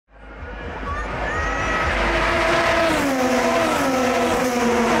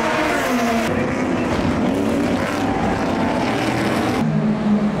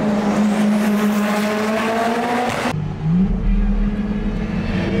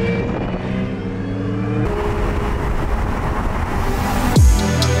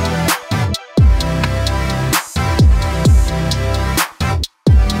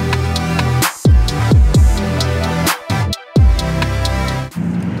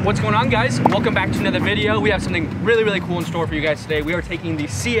What's going on, guys? Welcome back to another video. We have something really cool in store for you guys today. We are taking the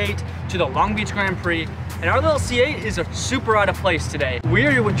C8 to the Long Beach Grand Prix, and our little C8 is super out of place today. We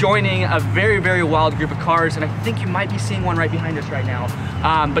are joining a very wild group of cars, and I think you might be seeing one right behind us right now.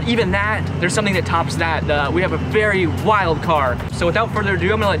 But even that, there's something that tops that. We have a very wild car. So without further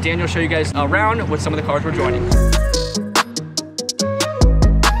ado, I'm gonna let Daniel show you guys around with some of the cars we're joining.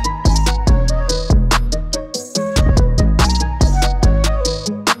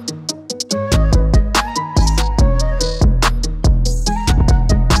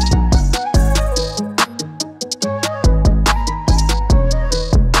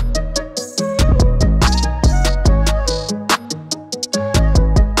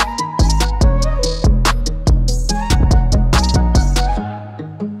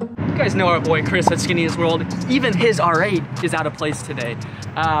 You guys know our boy Chris at Skinniest World. Even his R8 is out of place today.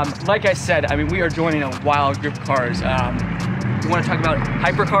 Like I said, I mean, we are joining a wild group of cars. You want to talk about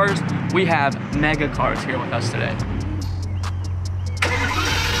hypercars? We have mega cars here with us today.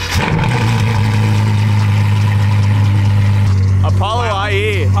 Apollo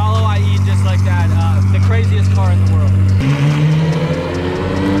IE. Apollo IE, just like that. The craziest car in the world.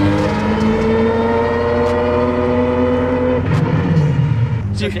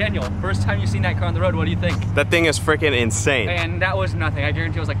 So Daniel, first time you've seen that car on the road, what do you think? That thing is freaking insane. And that was nothing. I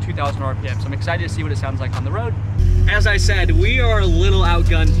guarantee it was like 2,000 RPM. So I'm excited to see what it sounds like on the road. As I said, we are a little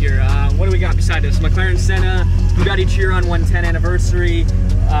outgunned here. What do we got beside us? McLaren Senna, Bugatti Chiron 110 anniversary,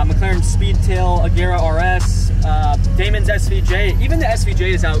 McLaren Speedtail Agera RS, Damon's SVJ. Even the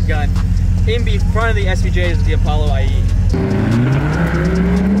SVJ is outgunned. In front of the SVJ is the Apollo IE.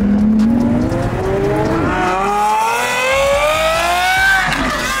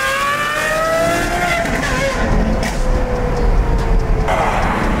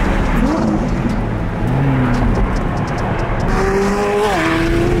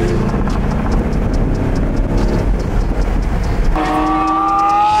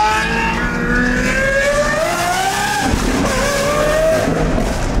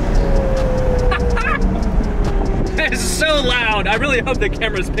 I really hope the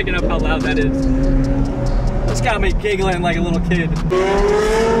camera's picking up how loud that is. It's got me giggling like a little kid.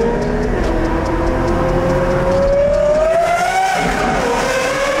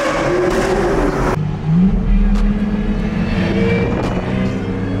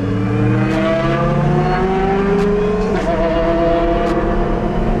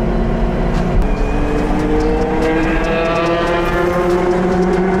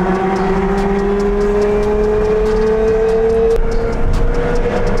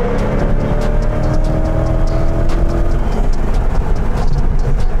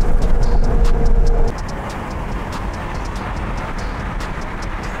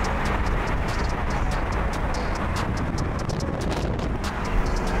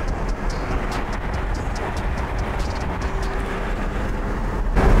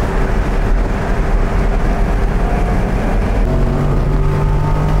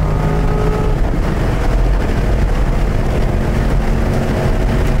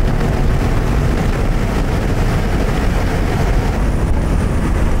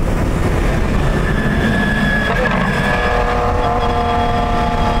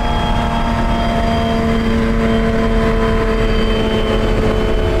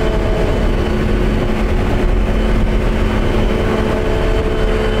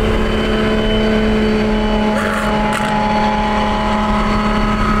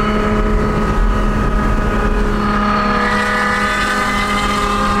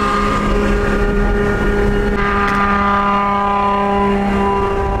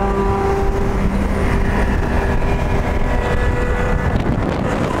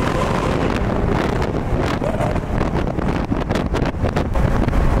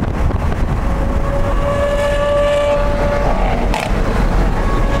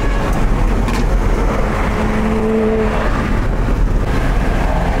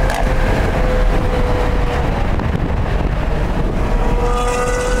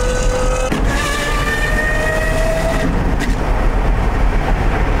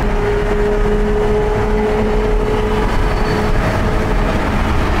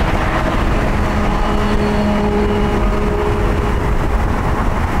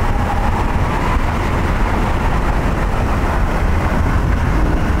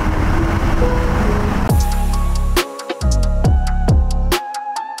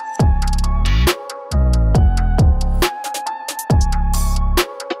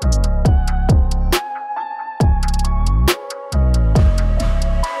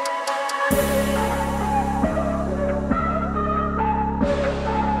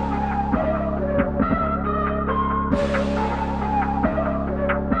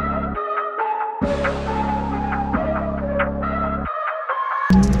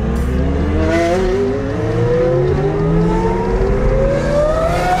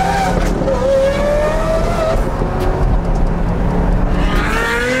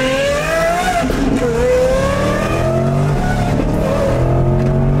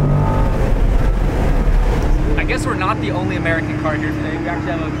 car here today. We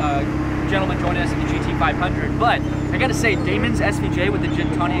actually have a gentleman joining us in the GT500. But I gotta say, Damon's SVJ with the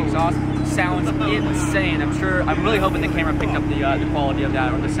Gentani exhaust sounds insane. I'm really hoping the camera picked up the quality of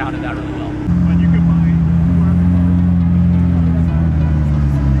that or the sound of that really well.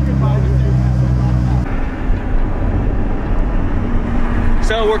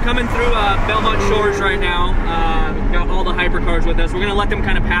 So we're coming through Belmont Shores right now. Got all the hypercars with us. We're gonna let them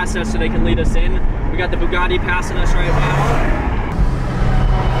kind of pass us so they can lead us in. We got the Bugatti passing us right now.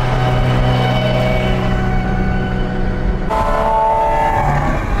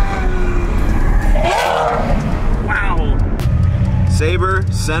 Sabre,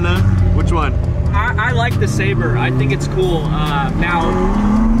 Senna, which one? I like the Sabre. I think it's cool. Now,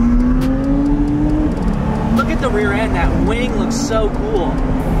 look at the rear end. That wing looks so cool.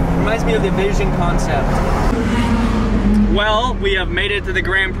 Reminds me of the Vision concept. Well, we have made it to the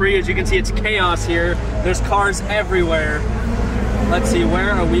Grand Prix. As you can see, it's chaos here. There's cars everywhere. Let's see,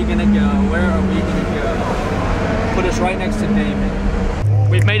 where are we gonna go? Where are we gonna go? Put us right next to Damon.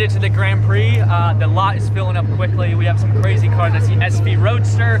 We've made it to the Grand Prix. The lot is filling up quickly. We have some crazy cars. I see SV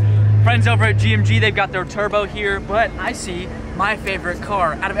Roadster. Friends over at GMG, they've got their turbo here, but I see my favorite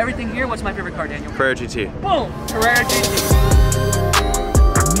car. Out of everything here, what's my favorite car, Daniel? Carrera GT. Boom, Carrera GT.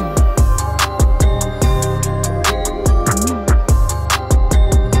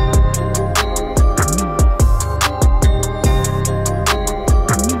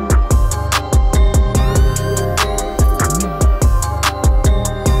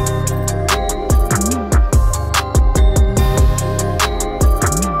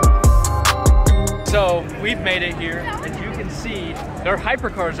 We've made it here, as you can see, there are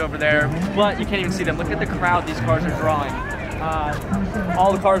hypercars over there, but you can't even see them. Look at the crowd these cars are drawing.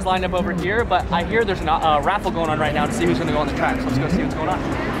 All the cars lined up over here, but I hear there's a raffle going on right now to see who's going to go on the track. So let's go see what's going on.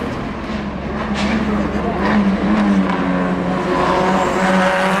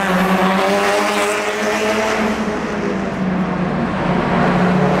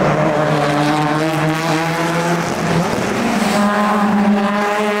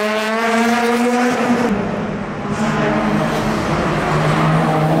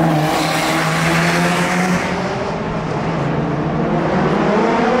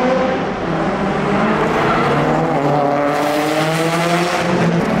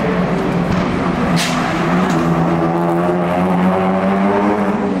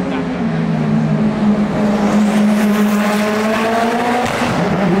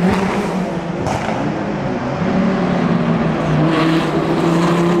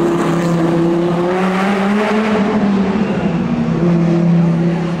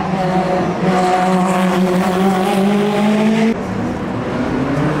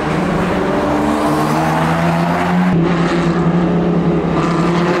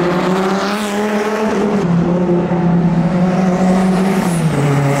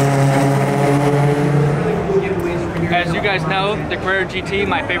 The Carrera GT,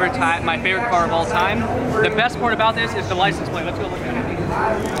 my favorite car of all time. The best part about this is the license plate. Let's go look at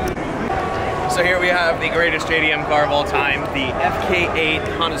it. So here we have the greatest JDM car of all time, the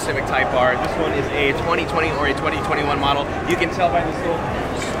FK8 Honda Civic Type R. This one is a 2020 or a 2021 model. You can tell by this little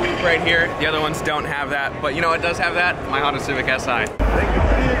sweep right here. The other ones don't have that, but you know what does have that? My Honda Civic Si.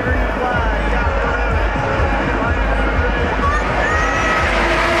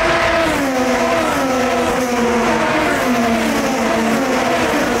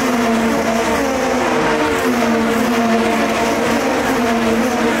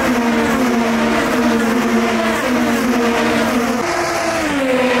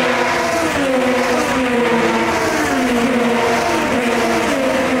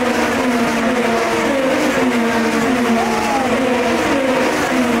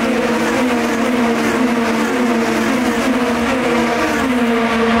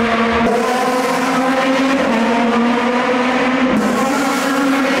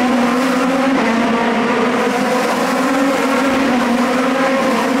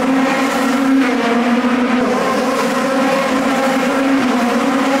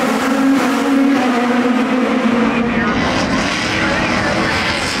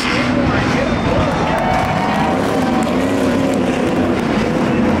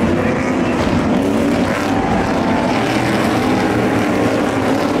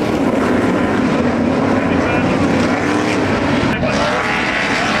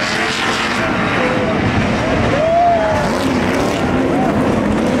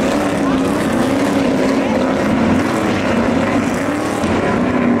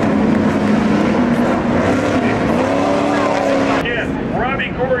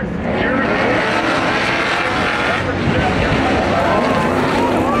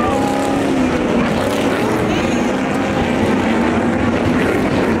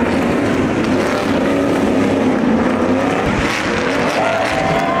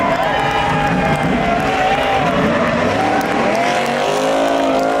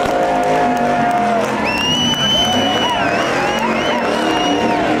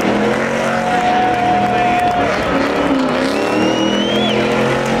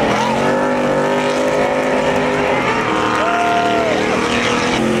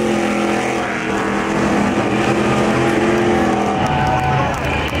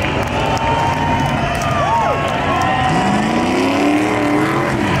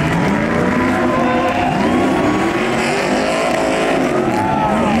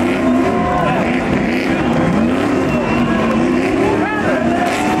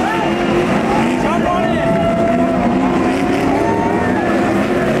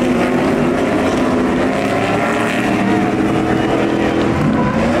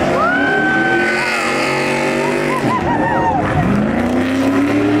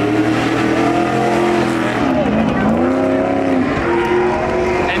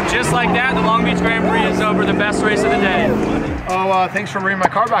 like that, the Long Beach Grand Prix is over, the best race of the day. Oh, thanks for bringing my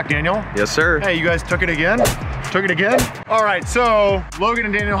car back, Daniel. Yes, sir. Hey, you guys took it again? Took it again? All right, so Logan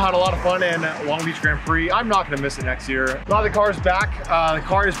and Daniel had a lot of fun in Long Beach Grand Prix. I'm not gonna miss it next year. Now the car's back. The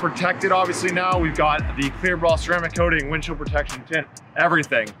car is protected, obviously now. We've got the clear bra ceramic coating, windshield protection, tint,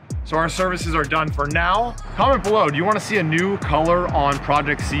 everything. So our services are done for now. Comment below, do you want to see a new color on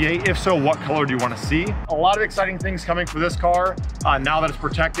Project C8? If so, what color do you want to see? A lot of exciting things coming for this car. Now that it's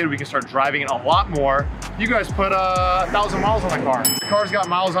protected, we can start driving it a lot more. You guys put 1,000 miles on the car. The car's got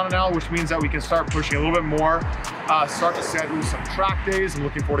miles on it now, which means that we can start pushing a little bit more. Start to schedule some track days. I'm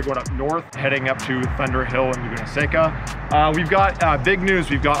looking forward to going up north, heading up to Thunder Hill and Laguna Seca. We've got big news.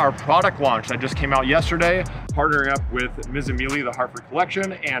 We've got our product launch that just came out yesterday, partnering up with Ms. Amelie, the Hartford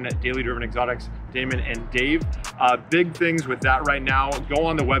Collection, and Daily Driven Exotics, Damon and Dave. Big things with that right now. Go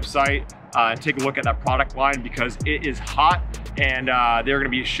on the website and take a look at that product line because it is hot and they're gonna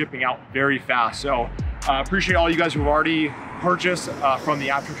be shipping out very fast. So appreciate all you guys who've already purchased from the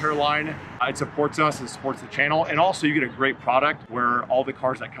Aftercare line. It supports us, it supports the channel, and also you get a great product where all the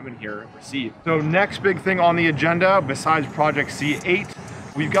cars that come in here receive. So next big thing on the agenda, besides Project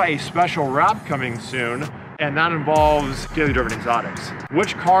C8, we've got a special wrap coming soon, and that involves Daily Driven Exotics.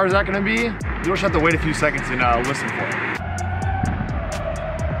 Which car is that gonna be? You'll just have to wait a few seconds and listen for it.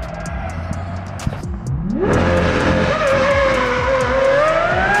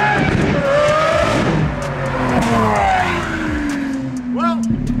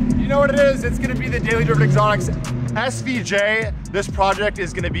 What it is, it's gonna be the Daily Driven Exotics SVJ. This project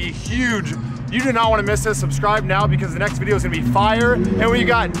is gonna be huge. You do not wanna miss this. Subscribe now because the next video is gonna be fire. And we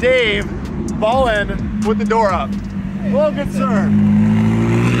got Dave ballin' with the door up. Well, good sir.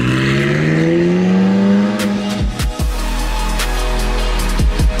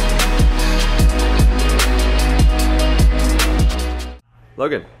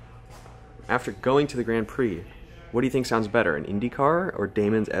 Logan, after going to the Grand Prix, what do you think sounds better, an IndyCar or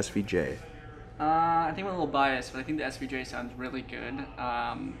Damon's SVJ? I think I'm a little biased, but I think the SVJ sounds really good.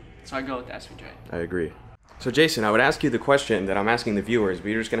 So I go with the SVJ. I agree. So Jason, I would ask you the question that I'm asking the viewers, but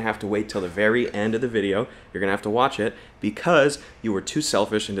you're just gonna have to wait till the very end of the video. You're gonna have to watch it because you were too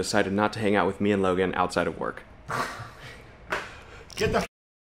selfish and decided not to hang out with me and Logan outside of work. Get the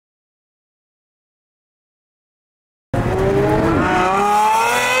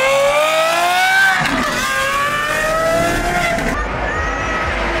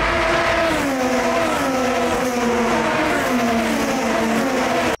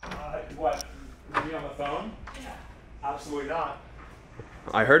Absolutely not.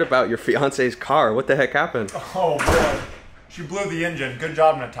 I heard about your fiance's car. What the heck happened? Oh boy. She blew the engine. Good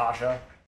job, Natasha.